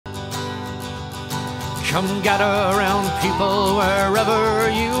Come gather around people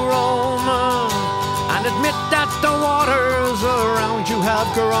wherever you roam, and admit that the waters around you have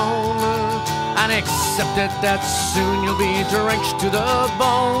grown, and accept it that soon you'll be drenched to the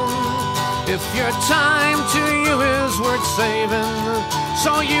bone. If your time to you is worth saving,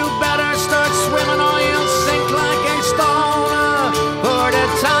 so you better start swimming or you'll sink like a stone, for the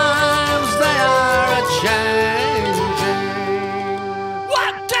times they are a-changing.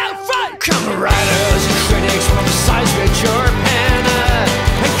 1, 2, 3! Come writers and critics, from size with your pen,